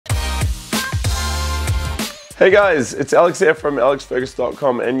Hey guys, it's Alex here from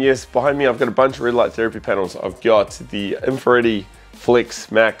alexfergus.com, and yes, behind me I've got a bunch of red light therapy panels. I've got the Infrared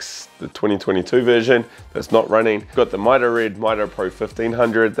Flex Max, the 2022 version that's not running. I've got the Modular Pro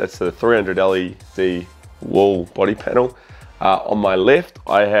 1500, that's the 300 LED wall body panel. On my left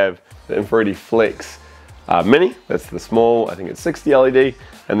I have the Infrared Flex Mini, that's the small, I think it's 60 LED,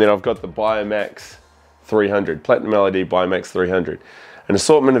 and then I've got the Biomax 300, Platinum LED Biomax 300. An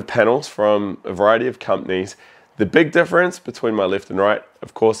assortment of panels from a variety of companies. The big difference between my left and right,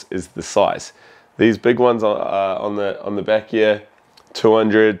 of course, is the size. These big ones on the back here,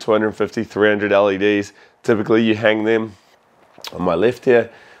 200, 250, 300 LEDs. Typically you hang them on my left here.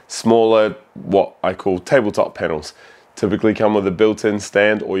 Smaller, what I call tabletop panels. Typically come with a built-in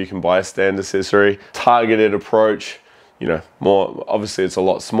stand, or you can buy a stand accessory. Targeted approach, you know, more obviously it's a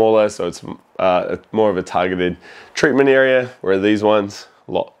lot smaller, so it's more of a targeted treatment area, where these ones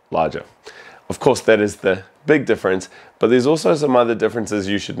a lot larger. Of course, that is the big difference, but there's also some other differences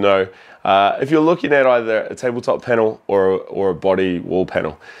you should know if you're looking at either a tabletop panel or a body wall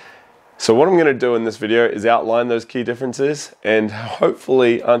panel. So what I'm going to do in this video is outline those key differences and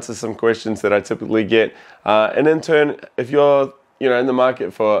hopefully answer some questions that I typically get. And in turn, if you're in the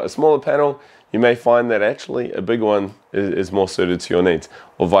market for a smaller panel, you may find that actually a big one is more suited to your needs,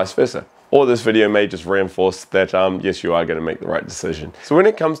 or vice versa. Or this video may just reinforce that yes, you are going to make the right decision. So when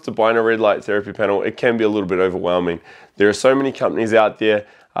it comes to buying a red light therapy panel, it can be a little bit overwhelming. There are so many companies out there,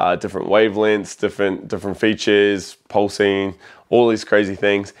 different wavelengths, different features, pulsing, all these crazy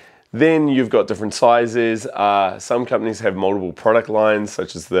things. Then you've got different sizes. Some companies have multiple product lines,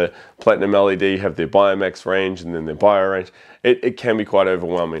 such as the Platinum LED have their Biomax range and then their Bio range. It can be quite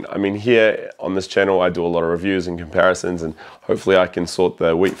overwhelming. I mean, here on this channel, I do a lot of reviews and comparisons, and hopefully I can sort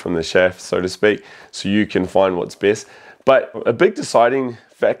the wheat from the chaff, so to speak, so you can find what's best. But a big deciding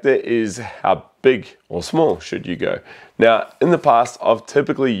factor is how big or small should you go. Now, in the past, I've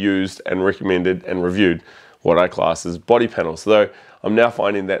typically used and recommended and reviewed what I class as body panels, though I'm now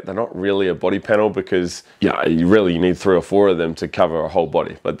finding that they're not really a body panel, because you need 3 or 4 of them to cover a whole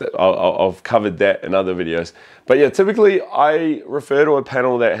body. But I've covered that in other videos. But yeah, typically I refer to a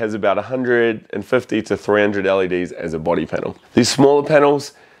panel that has about 150 to 300 LEDs as a body panel. These smaller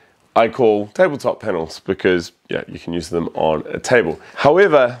panels I call tabletop panels, because yeah, you can use them on a table.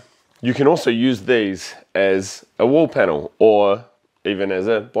 However, you can also use these as a wall panel or even as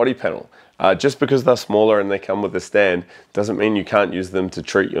a body panel. Just because they're smaller and they come with a stand doesn't mean you can't use them to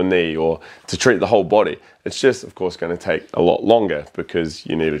treat your knee or to treat the whole body. It's just, of course, going to take a lot longer, because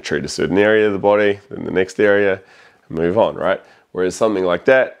you need to treat a certain area of the body, then the next area, and move on, right? Whereas something like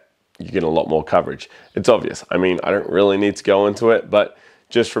that, you get a lot more coverage. It's obvious. I mean, I don't really need to go into it, but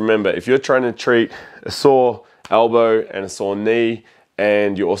just remember, if you're trying to treat a sore elbow and a sore knee,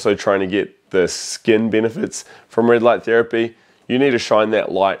 and you're also trying to get the skin benefits from red light therapy, you need to shine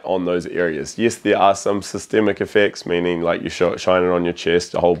that light on those areas. Yes, there are some systemic effects, meaning like you shine it on your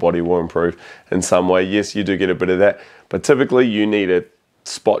chest, the whole body will improve in some way. Yes, you do get a bit of that, but typically you need to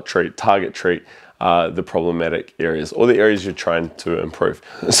spot treat, target treat the problematic areas, or the areas you're trying to improve.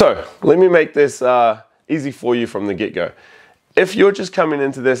 So let me make this easy for you from the get-go. If you're just coming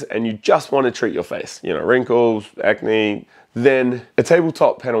into this and you just want to treat your face, wrinkles, acne, then a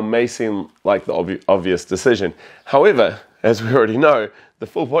tabletop panel may seem like the obvious decision. However, as we already know, the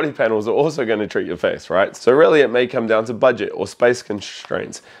full body panels are also going to treat your face, right? So really it may come down to budget or space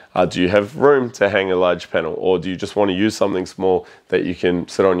constraints. Do you have room to hang a large panel, or do you just want to use something small that you can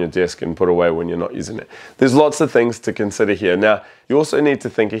sit on your desk and put away when you're not using it? There's lots of things to consider here. Now, you also need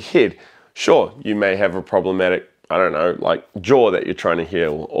to think ahead. Sure, you may have a problematic, I don't know, like jaw that you're trying to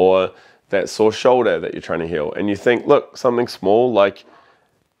heal, or that sore shoulder that you're trying to heal, and you think, look, something small like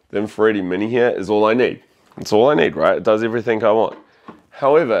the Infrared Mini here is all I need. It's all I need, right? It does everything I want.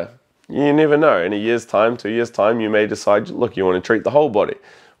 However, you never know. In a year's time, 2 years' time, you may decide, look, you want to treat the whole body.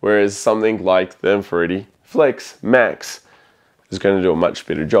 Whereas something like the Infrared Flex Max is going to do a much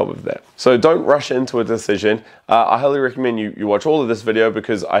better job of that. So don't rush into a decision. I highly recommend you watch all of this video,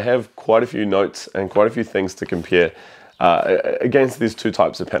 because I have quite a few notes and quite a few things to compare against these 2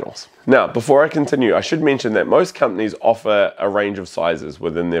 types of panels. Now, before I continue, I should mention that most companies offer a range of sizes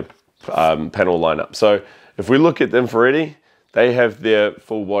within their panel lineup. So if we look at the Infrared, they have their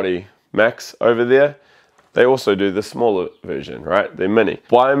full body max over there. They also do the smaller version, right? Their mini.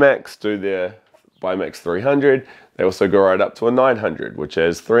 Biomax do their Biomax 300. They also go right up to a 900, which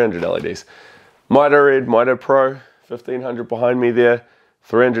has 300 LEDs. Modular Pro, 1500 behind me there,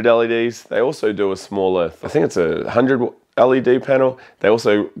 300 LEDs. They also do a smaller, I think it's a 100 LED panel, they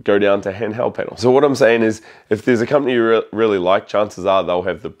also go down to handheld panels. So what I'm saying is, if there's a company you really like, chances are they'll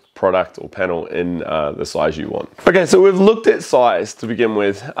have the product or panel in the size you want. Okay, so we've looked at size to begin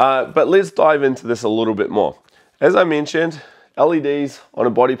with, but let's dive into this a little bit more. As I mentioned, LEDs on a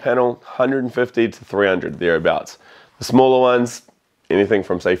body panel, 150 to 300, thereabouts. The smaller ones, anything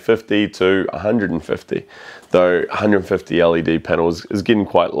from say 50 to 150, though 150 LED panels is getting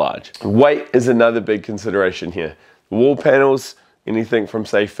quite large. Weight is another big consideration here. Wall panels, anything from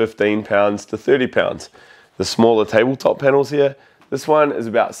say 15 pounds to 30 pounds. The smaller tabletop panels here, this one is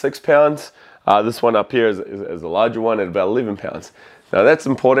about 6 pounds. This one up here is a larger one at about 11 pounds. Now that's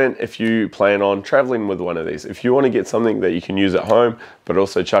important if you plan on traveling with one of these. If you want to get something that you can use at home, but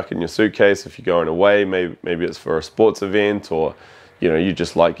also chuck in your suitcase if you're going away, maybe it's for a sports event, or you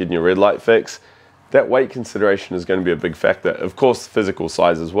just like getting your red light fix, that weight consideration is going to be a big factor. Of course, physical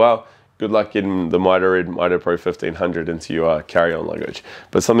size as well. Good luck getting the Modular Pro 1500 into your carry-on luggage.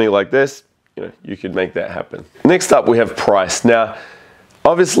 But something like this, you could make that happen. Next up, we have price. Now,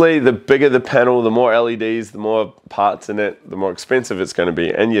 obviously, the bigger the panel, the more LEDs, the more parts in it, the more expensive it's going to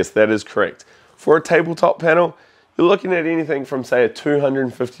be. And yes, that is correct. For a tabletop panel, you're looking at anything from say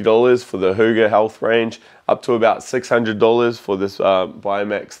 $250 for the Huga Health range up to about $600 for this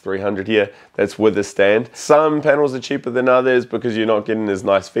Biomax 300 here. That's with a stand. Some panels are cheaper than others because you're not getting as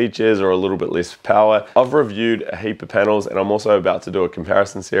nice features or a little bit less power. I've reviewed a heap of panels, and I'm also about to do a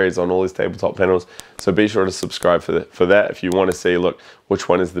comparison series on all these tabletop panels. So be sure to subscribe for that if you want to see, look, which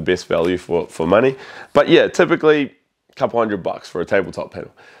one is the best value for money. But yeah, typically a couple $100 for a tabletop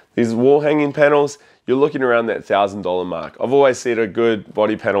panel. These wall hanging panels, you're looking around that $1,000 mark. I've always said a good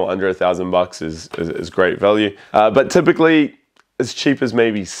body panel under $1,000 is great value, but typically as cheap as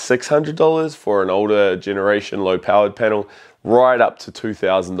maybe $600 for an older generation low powered panel, right up to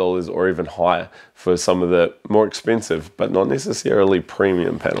 $2,000 or even higher for some of the more expensive but not necessarily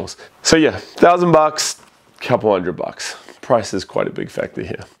premium panels. So yeah, $1,000, couple $100. Price is quite a big factor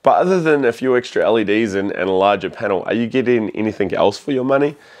here. But other than a few extra LEDs and a larger panel, are you getting anything else for your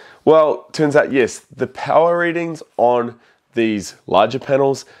money? Well, turns out yes, the power readings on these larger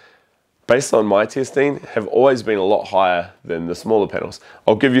panels, based on my testing, have always been a lot higher than the smaller panels.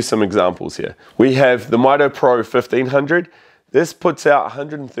 I'll give you some examples here. We have the Modular Pro 1500. This puts out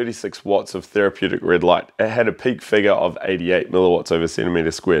 136 watts of therapeutic red light. It had a peak figure of 88 milliwatts over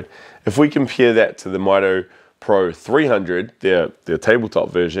centimeter squared. If we compare that to the Modular Pro 300, their tabletop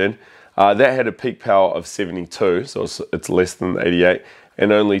version, that had a peak power of 72, so it's less than 88,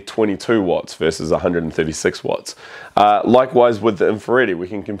 and only 22 watts versus 136 watts. Likewise with the Infrared, we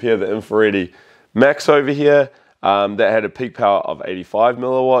can compare the Infrared Max over here, that had a peak power of 85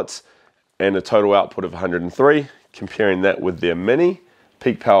 milliwatts and a total output of 103, comparing that with their Mini,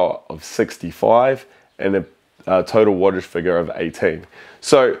 peak power of 65 and a total wattage figure of 18.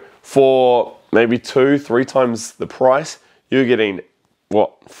 So for maybe 2-3 times the price, you're getting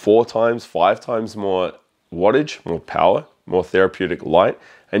what, 4 times, 5 times more wattage, more power, more therapeutic light,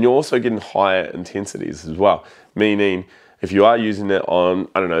 and you're also getting higher intensities as well. Meaning, if you are using it on,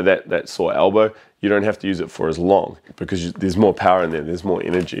 I don't know, that sore elbow, you don't have to use it for as long because there's more power in there, there's more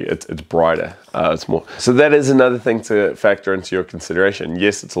energy, it's brighter, it's more. So that is another thing to factor into your consideration.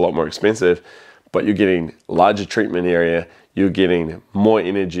 Yes, it's a lot more expensive, but you're getting larger treatment area, you're getting more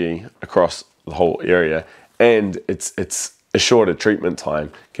energy across the whole area, and it's a shorter treatment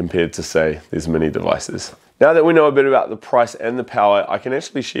time compared to, say, these mini devices. Now that we know a bit about the price and the power, I can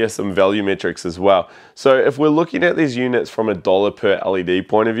actually share some value metrics as well. So if we're looking at these units from a dollar per LED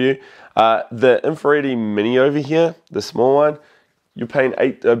point of view, the Infrared Mini over here, the small one, you're paying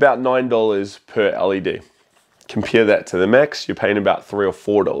about $9 per LED. Compare that to the Max, you're paying about $3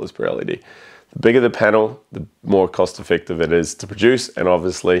 or $4 per LED. The bigger the panel, the more cost effective it is to produce and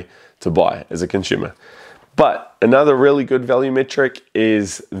obviously to buy as a consumer. But another really good value metric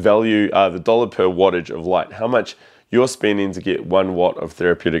is the dollar per wattage of light. How much you're spending to get 1 watt of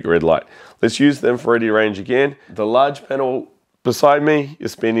therapeutic red light. Let's use the Infrared range again. The large panel beside me, you're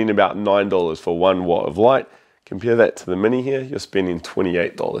spending about $9 for 1 watt of light. Compare that to the Mini here, you're spending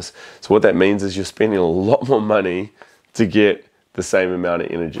 $28. So what that means is you're spending a lot more money to get the same amount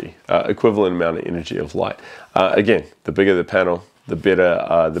of energy, equivalent amount of energy of light. Again, the bigger the panel, the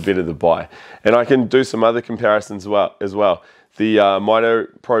better the buy. And I can do some other comparisons as well. The Modular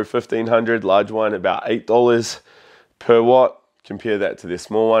Pro 1500, large one, about $8 per watt. Compare that to their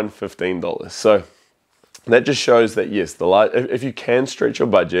small one, $15. So that just shows that yes, if you can stretch your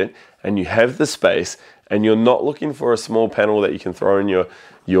budget and you have the space and you're not looking for a small panel that you can throw in your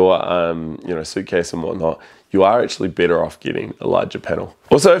suitcase and whatnot, you are actually better off getting a larger panel.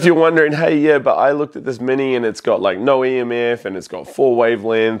 Also, if you're wondering, hey, yeah, but I looked at this Mini and it's got like no EMF and it's got 4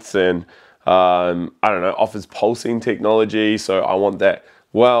 wavelengths and I don't know, offers pulsing technology, so I want that.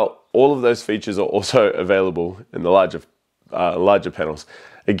 Well, all of those features are also available in the larger panels.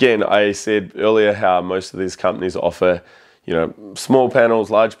 Again, I said earlier how most of these companies offer, small panels,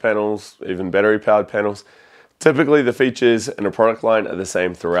 large panels, even battery powered panels. Typically, the features in a product line are the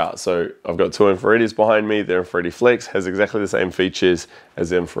same throughout. So I've got 2 Infraredi's behind me. The Infraredi Flex has exactly the same features as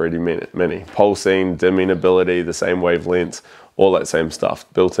the Infraredi Mini. Pulsing, dimming ability, the same wavelengths, all that same stuff.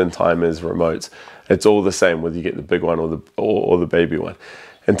 Built-in timers, remotes. It's all the same whether you get the big one or the baby one.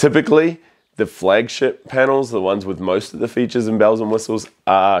 And typically, the flagship panels, the ones with most of the features and bells and whistles,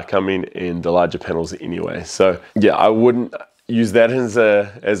 are coming in the larger panels anyway. So yeah, I wouldn't use that as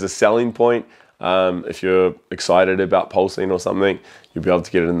a selling point. If you're excited about pulsing or something, you'll be able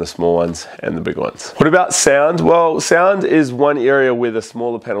to get it in the small ones and the big ones. What about sound? Well, sound is one area where the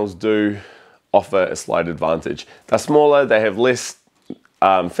smaller panels do offer a slight advantage. They're smaller, they have less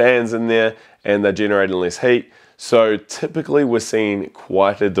fans in there, and they're generating less heat. So typically we're seeing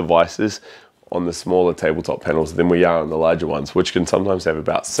quieter devices on the smaller tabletop panels than we are on the larger ones, which can sometimes have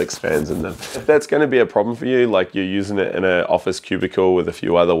about 6 fans in them. If that's going to be a problem for you, like you're using it in an office cubicle with a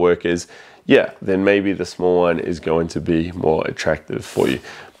few other workers, yeah, then maybe the small one is going to be more attractive for you.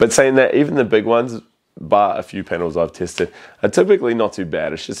 But saying that, even the big ones, bar a few panels I've tested, are typically not too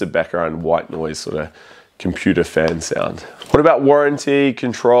bad. It's just a background white noise sort of computer fan sound. What about warranty,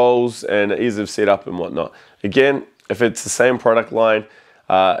 controls, and ease of setup and whatnot? Again, if it's the same product line,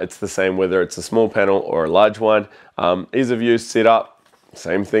 it's the same whether it's a small panel or a large one. Ease of use, setup,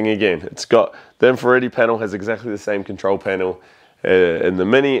 same thing again. It's got the Infraredi panel has exactly the same control panel in the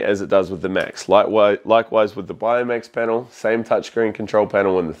Mini as it does with the Max. Likewise with the Biomax panel, same touchscreen control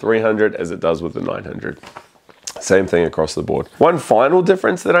panel in the 300 as it does with the 900. Same thing across the board. One final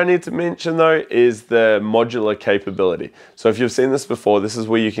difference that I need to mention though is the modular capability. So if you've seen this before, this is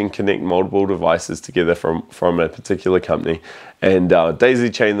where you can connect multiple devices together from a particular company and daisy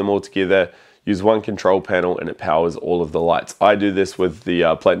chain them all together, use one control panel, and it powers all of the lights. I do this with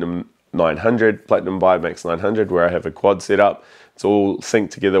the Platinum Biomax 900, where I have a quad set up. It's all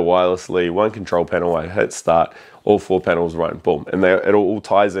synced together wirelessly, one control panel, I hit start, all 4 panels run, boom. And it all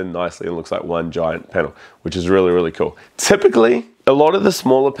ties in nicely and looks like one giant panel, which is really, really cool. Typically, a lot of the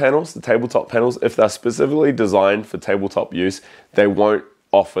smaller panels, the tabletop panels, if they're specifically designed for tabletop use, they won't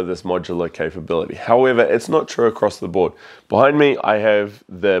offer this modular capability. However, it's not true across the board. Behind me, I have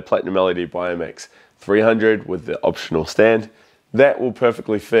the Platinum LED Biomax 300 with the optional stand. That will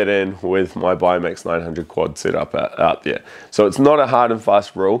perfectly fit in with my Biomax 900 quad setup out there. So it's not a hard and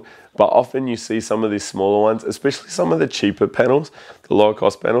fast rule, but often you see some of these smaller ones, especially some of the cheaper panels, the lower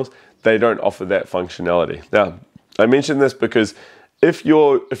cost panels, they don't offer that functionality. Now, I mention this because if you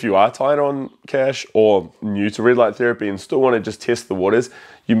are tight on cash or new to red light therapy and still want to just test the waters,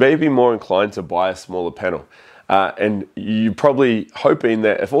 you may be more inclined to buy a smaller panel. And you're probably hoping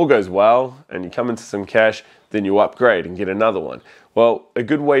that if all goes well and you come into some cash, then you upgrade and get another one. Well, a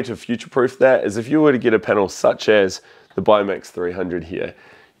good way to future-proof that is if you were to get a panel such as the Biomax 300 here,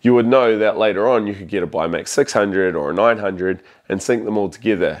 you would know that later on you could get a Biomax 600 or a 900 and sync them all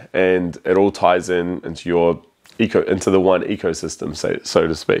together, and it all ties in into the one ecosystem, so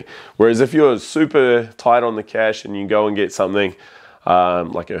to speak. Whereas if you're super tight on the cash and you go and get something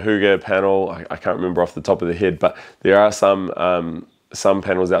like a Huga panel, I can't remember off the top of the head, but there are some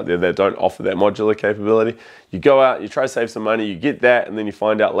panels out there that don't offer that modular capability. You go out, you try to save some money, you get that, and then you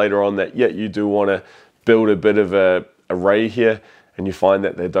find out later on that, yeah, you do want to build a bit of a array here, and you find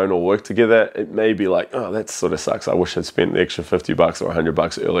that they don't all work together. It may be like, oh, that sort of sucks. I wish I'd spent the extra $50 or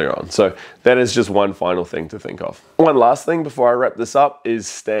 $100 earlier on. So that is just one final thing to think of. One last thing before I wrap this up is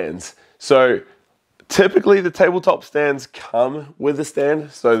stands. So typically the tabletop stands come with a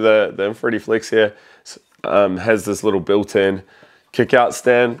stand. So the Infraredi Flex here has this little built-in kick-out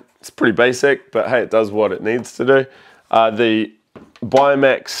stand. It's pretty basic, but hey, it does what it needs to do. The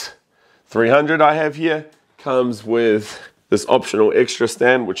Biomax 300 I have here comes with this optional extra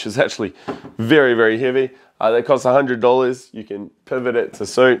stand, which is actually very, very heavy. That costs $100. You can pivot it to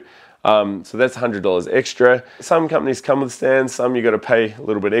suit. So that's $100 extra. Some companies come with stands, some you got to pay a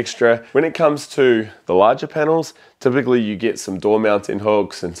little bit extra. When it comes to the larger panels, typically you get some door mounting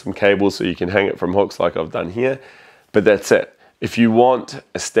hooks and some cables so you can hang it from hooks like I've done here, but that's it. If you want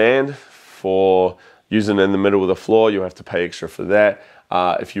a stand for using in the middle of the floor, you have to pay extra for that.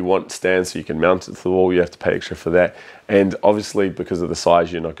 If you want stands so you can mount it to the wall, you have to pay extra for that. And obviously, because of the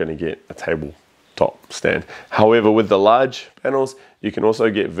size, you're not going to get a table tabletop stand. However, with the large panels, you can also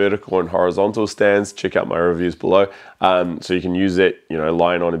get vertical and horizontal stands. Check out my reviews below. So you can use it, you know,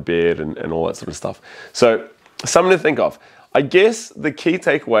 lying on a bed and all that sort of stuff. So something to think of. I guess the key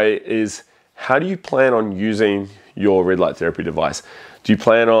takeaway is, how do you plan on using your red light therapy device? Do you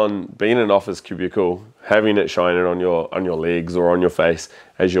plan on being in an office cubicle, having it shining on your legs or on your face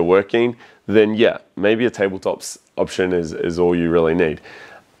as you're working? Then yeah, maybe a tabletop option is all you really need.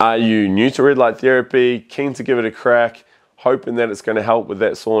 Are you new to red light therapy, keen to give it a crack, hoping that it's going to help with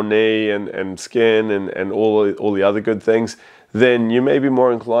that sore knee and skin and all the other good things? Then you may be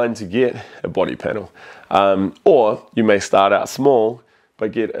more inclined to get a body panel. Or you may start out small,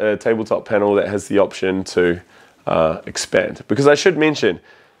 but get a tabletop panel that has the option to expand. Because I should mention,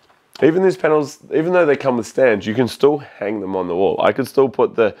 even these panels, even though they come with stands, you can still hang them on the wall. I could still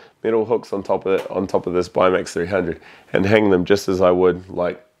put the metal hooks on top of this Biomax 300 and hang them just as I would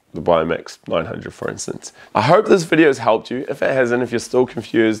like the Biomax 900, for instance. I hope this video has helped you. If it hasn't, if you're still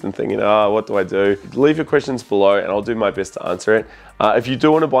confused and thinking, what do I do? Leave your questions below and I'll do my best to answer it. If you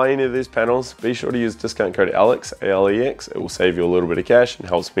do want to buy any of these panels, be sure to use discount code ALEX, ALEX. It will save you a little bit of cash and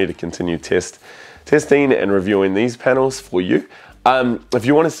helps me to continue testing and reviewing these panels for you. If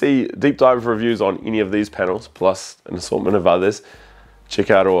you want to see deep dive reviews on any of these panels, plus an assortment of others, check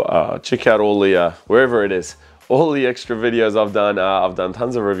out all the, wherever it is, all the extra videos I've done. I've done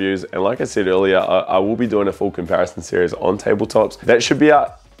tons of reviews, and like I said earlier, I will be doing a full comparison series on tabletops. That should be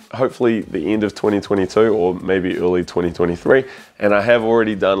out hopefully the end of 2022 or maybe early 2023, and I have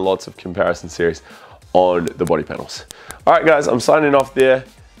already done lots of comparison series on the body panels. All right guys, I'm signing off there.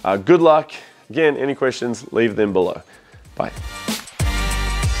 Good luck. Again, any questions, leave them below. Bye.